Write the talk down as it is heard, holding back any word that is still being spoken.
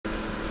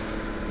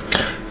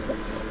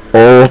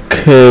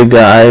Okay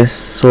guys,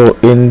 so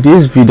in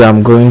this video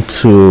I'm going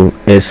to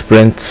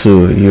explain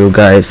to you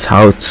guys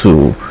how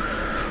to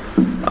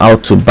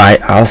buy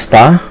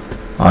ASTER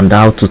and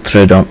how to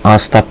trade on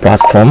ASTER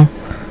platform.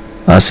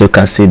 As you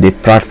can see, the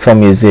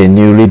platform is a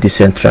newly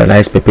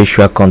decentralized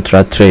perpetual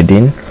contract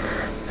trading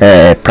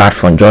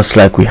platform, just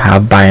like we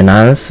have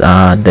Binance.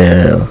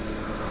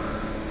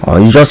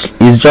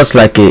 It's just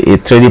like a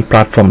trading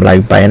platform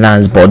like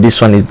Binance, but this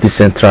one is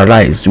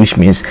decentralized, which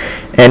means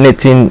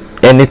anything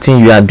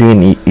you are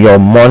doing, your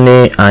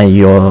money and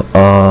your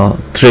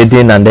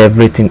trading and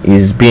everything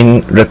is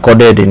being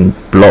recorded in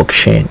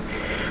blockchain.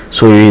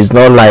 So it is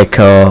not like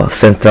a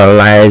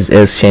centralized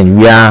exchange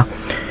where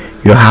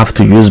you have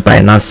to use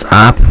Binance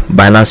app.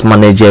 Binance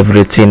manage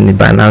everything,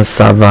 Binance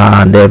server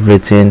and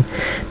everything.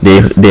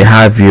 They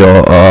have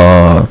your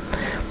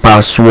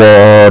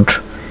password.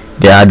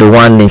 They are the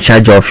one in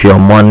charge of your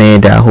money.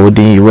 They are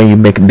holding you when you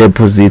make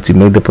deposit. You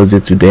make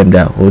deposit to them. They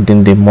are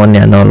holding the money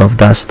and all of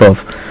that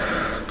stuff.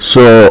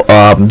 So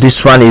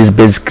this one is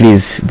basically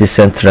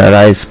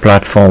decentralized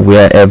platform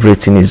where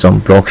everything is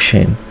on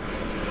blockchain.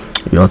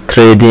 Your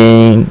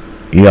trading,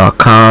 your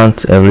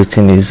account,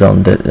 everything is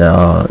on the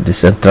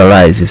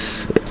decentralized,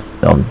 is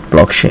on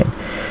blockchain.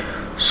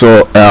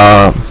 So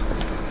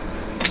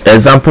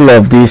example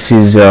of this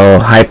is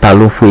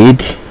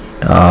Hyperliquid,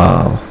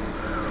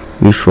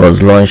 which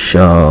was launched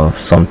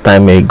some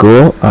time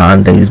ago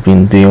and it's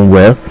been doing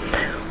well.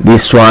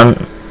 This one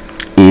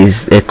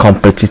is a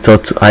competitor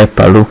to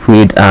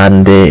Hyperliquid,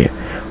 and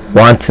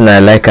one thing I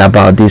like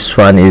about this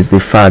one is the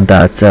fact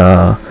that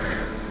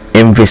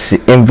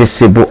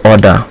invisible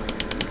order.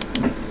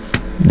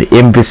 The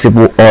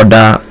invisible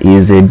order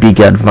is a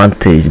big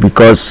advantage,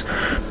 because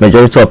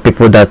majority of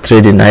people that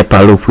trade in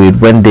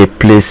Hyperliquid, when they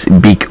place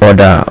big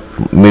order,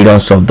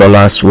 millions of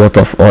dollars worth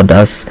of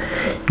orders,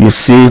 you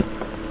see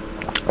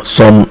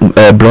some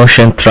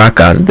blockchain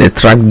trackers, they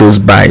track those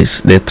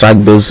buys, they track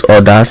those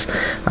orders,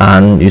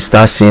 and you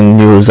start seeing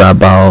news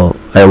about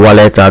a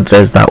wallet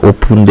address that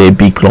opened a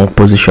big long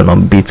position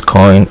on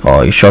Bitcoin,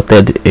 or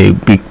shorted a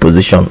big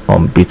position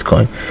on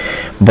Bitcoin.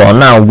 But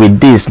now with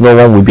this, no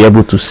one will be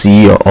able to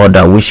see your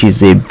order, which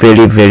is a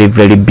very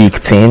big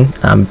thing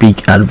and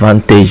big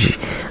advantage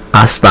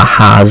ASTER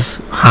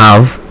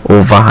have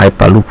over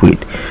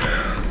Hyperliquid.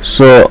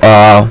 So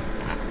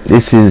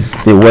this is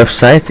the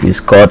website.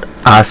 It's called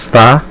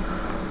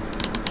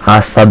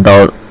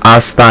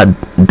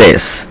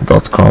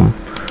ASTERDEX.com.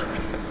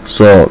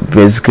 So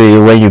basically,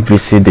 when you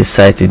visit the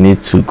site, you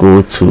need to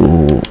go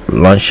to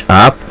launch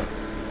app.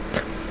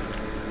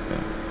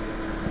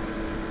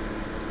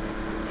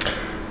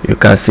 You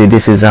can see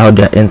this is how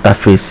their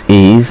interface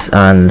is,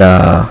 and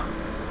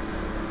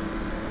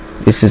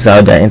this is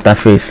how their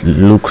interface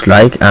looks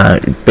like.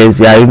 And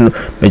basically,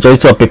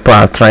 majority of people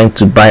are trying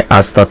to buy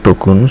ASTER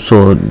token.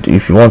 So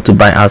if you want to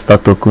buy ASTER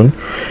token,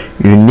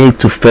 you need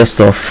to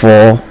first of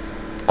all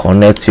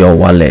connect your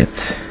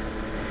wallet.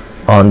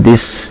 On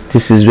this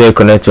is where you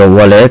connect your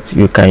wallet.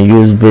 You can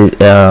use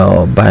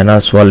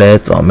Binance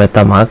wallet or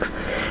MetaMask,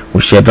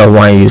 whichever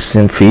one you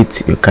see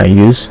fit you can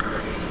use.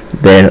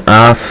 Then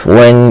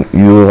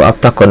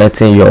after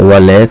connecting your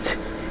wallet,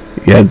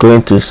 you are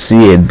going to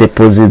see a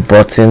deposit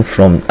button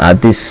from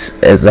at this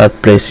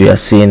exact place you are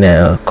seeing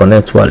a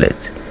connect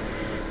wallet.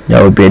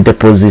 There will be a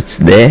deposit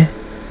there.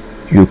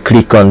 You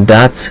click on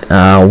that.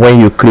 When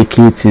you click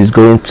it, is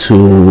going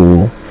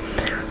to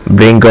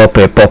bring up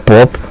a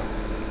pop-up.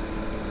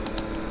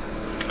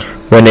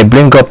 When they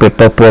bring up a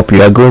pop-up,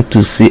 you are going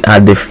to see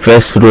at the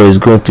first row is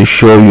going to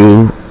show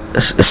you a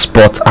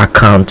spot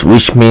account,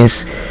 which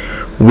means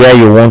where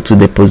you want to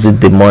deposit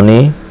the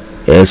money,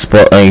 your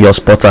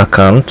spot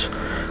account.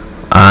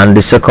 And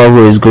the second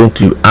row is going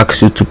to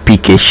ask you to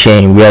pick a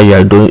chain where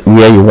you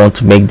want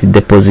to make the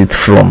deposit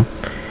from.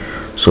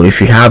 So if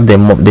you have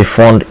the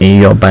fund in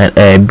your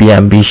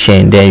BNB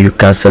chain, then you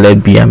can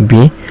select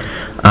BNB.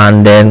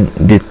 And then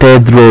the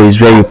third row is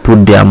where you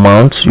put the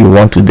amount you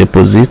want to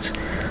deposit,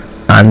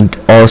 and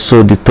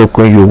also the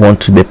token you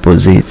want to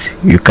deposit.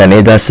 You can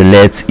either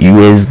select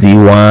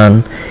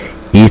USD1,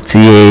 ETH,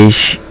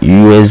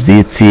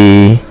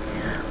 USDT,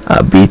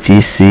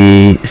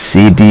 BTC,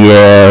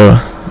 CDL.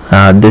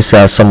 These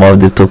are some of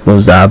the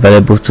tokens that are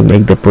available to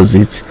make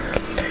deposits.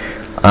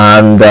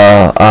 And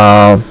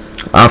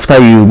after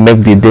you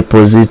make the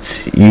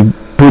deposit, you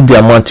put the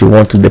amount you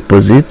want to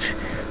deposit,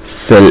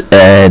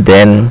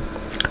 then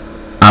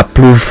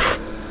approve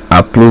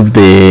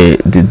the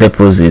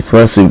deposit.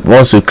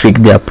 Once you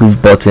click the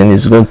approve button,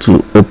 it's going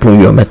to open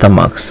your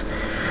MetaMask.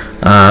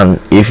 And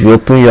if you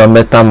open your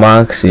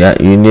MetaMask,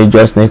 you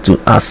just need to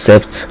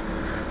accept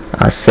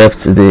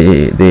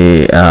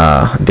the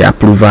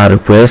approval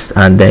request,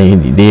 and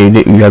then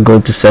you are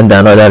going to send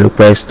another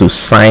request to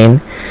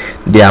sign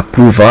the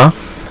approval.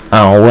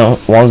 And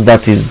once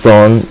that is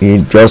done,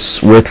 you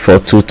just wait for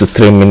 2 to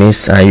 3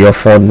 minutes and your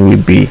fund will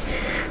be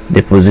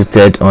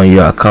deposited on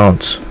your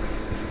account.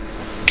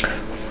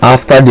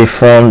 After the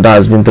fund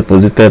has been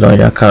deposited on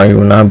your account, you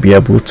will now be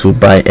able to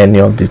buy any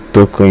of the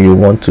token you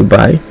want to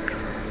buy.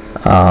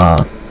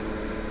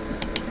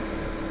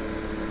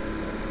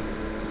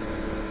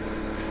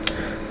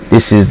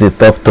 this is the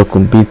top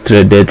token being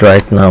traded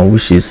right now,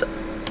 which is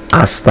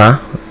ASTER,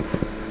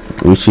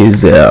 which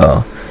is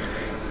the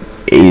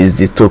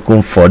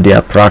token for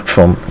their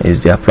platform,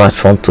 is their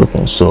platform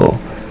token. So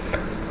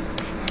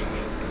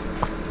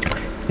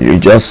you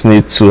just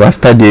need to,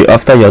 after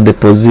your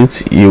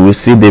deposit, you will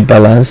see the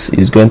balance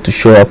is going to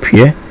show up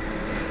here.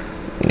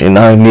 You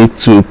now need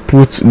to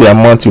put the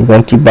amount you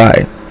want to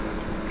buy,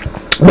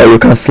 but you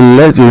can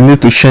select, you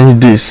need to change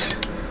this,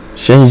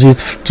 change it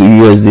to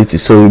USDT,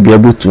 so you'll be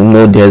able to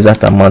know the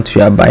exact amount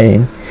you are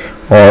buying.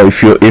 Or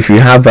if you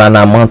have an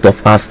amount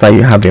of ASTER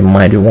you have in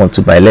mind you want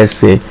to buy, let's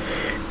say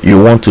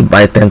you want to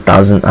buy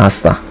 10,000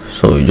 ASTER,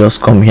 so you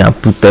just come here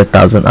and put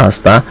 10,000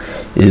 ASTER.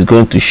 It's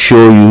going to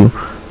show you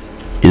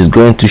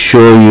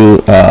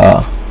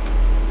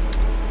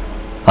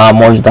how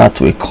much that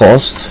will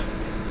cost,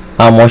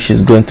 how much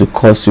is going to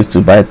cost you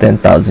to buy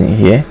 10,000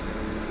 here.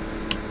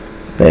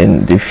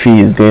 Then the fee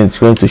is going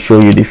to show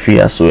you the fee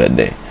as well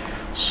there.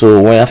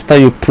 So after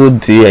you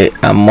put the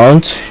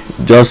amount,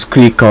 just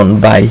click on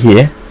buy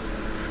here.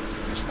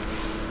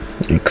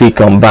 You click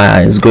on buy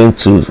and it's going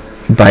to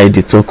buy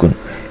the token.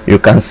 You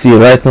can see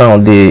right now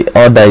the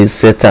order is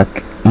set at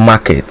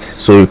market,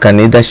 so you can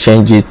either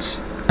change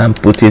it and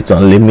put it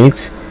on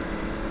limit.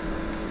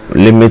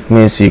 Limit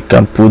means you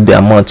can put the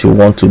amount you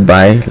want to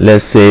buy.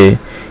 Let's say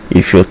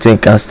if you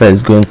think ASTER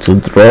is going to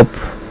drop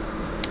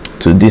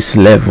to this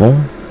level,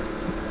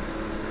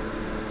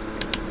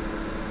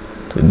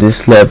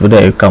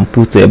 then you can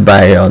put a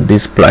buy on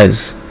this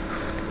price.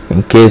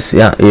 In case,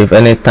 yeah, if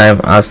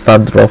anytime ASTER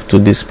drop to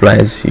this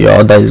price, your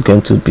order is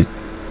going to be,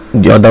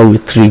 the order will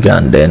trigger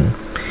and then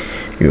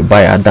you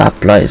buy at that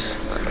price.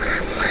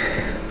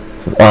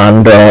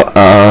 And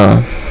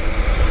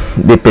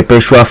the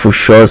perpetual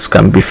futures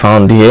can be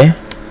found here.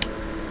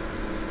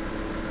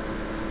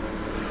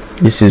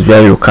 This is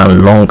where you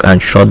can long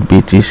and short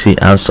BTC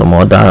and some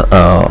other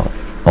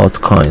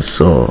altcoins.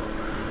 So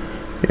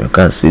you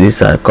can see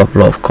these are a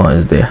couple of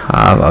coins they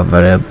have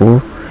available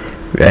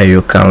where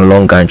you can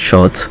long and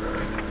short.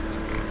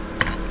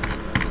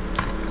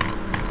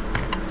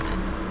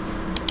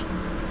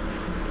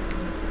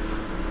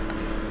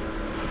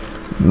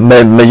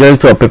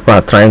 Majority of people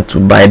are trying to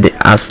buy the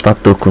ASTER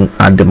token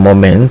at the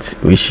moment,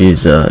 which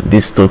is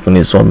this token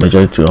is what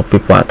majority of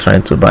people are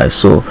trying to buy.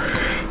 So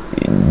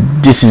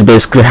this is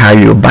basically how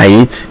you buy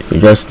it. You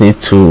just need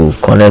to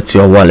connect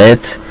your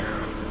wallet,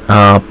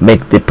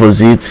 make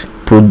deposit,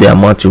 put the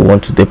amount you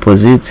want to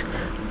deposit,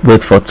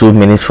 wait for 2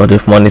 minutes for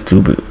the money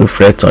to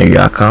reflect on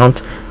your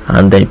account,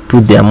 and then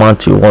put the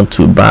amount you want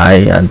to buy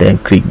and then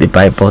click the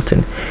buy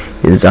button.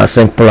 It's as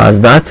simple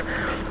as that.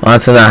 One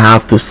thing I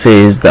have to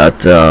say is that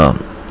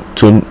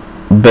the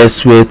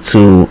best way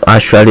to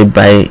actually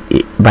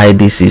buy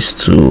this is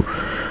to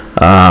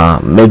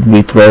make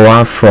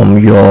withdrawal from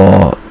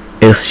your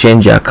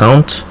exchange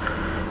account.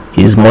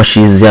 Is much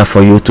easier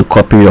for you to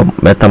copy your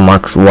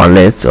MetaMask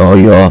wallet or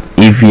your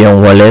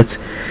EVM wallet,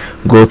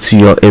 go to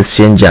your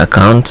exchange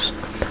account,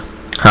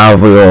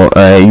 have your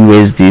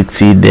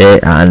USDT there,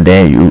 and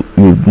then you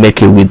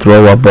make a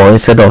withdrawal. But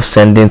instead of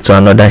sending to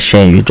another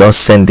chain, you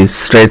just send it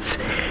straight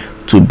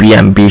to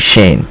BNB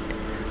chain.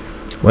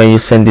 When you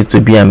send it to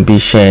BNB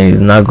chain,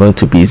 it's not going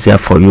to be easier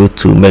for you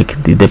to make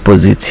the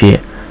deposit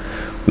here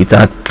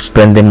without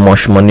spending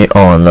much money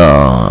on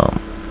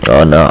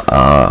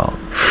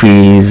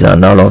fees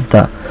and all of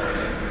that.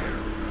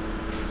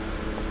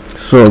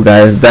 So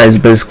guys, that is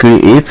basically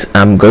it.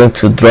 I'm going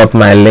to drop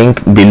my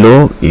link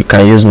below. You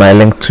can use my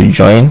link to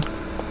join.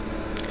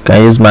 You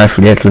can use my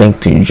affiliate link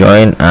to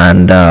join,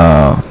 and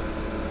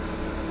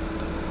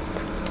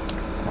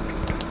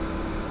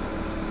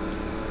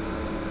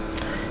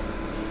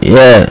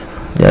yeah,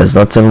 there's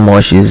nothing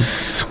much.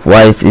 It's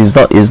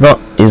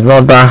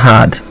not that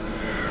hard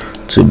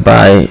to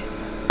buy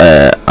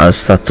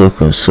ASTER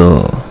token.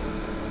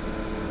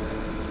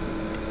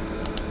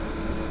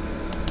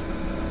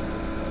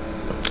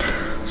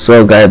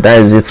 So guys, that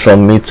is it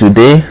from me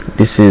today.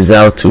 This is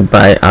how to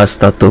buy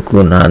ASTER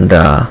token, and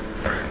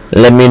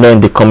let me know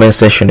in the comment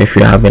section if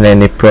you're having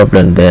any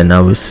problem. Then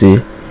I will see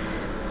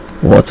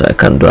what I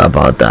can do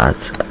about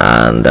that.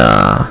 And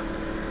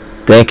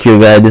thank you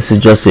guys. This is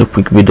just a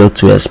quick video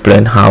to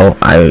explain how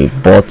I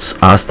bought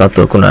ASTER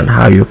token and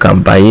how you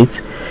can buy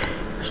it.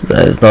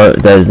 So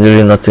there's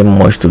really nothing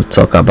much to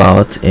talk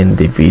about in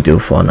the video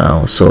for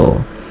now.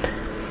 So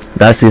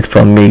that's it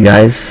from me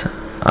guys.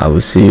 I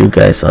will see you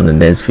guys on the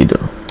next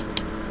video.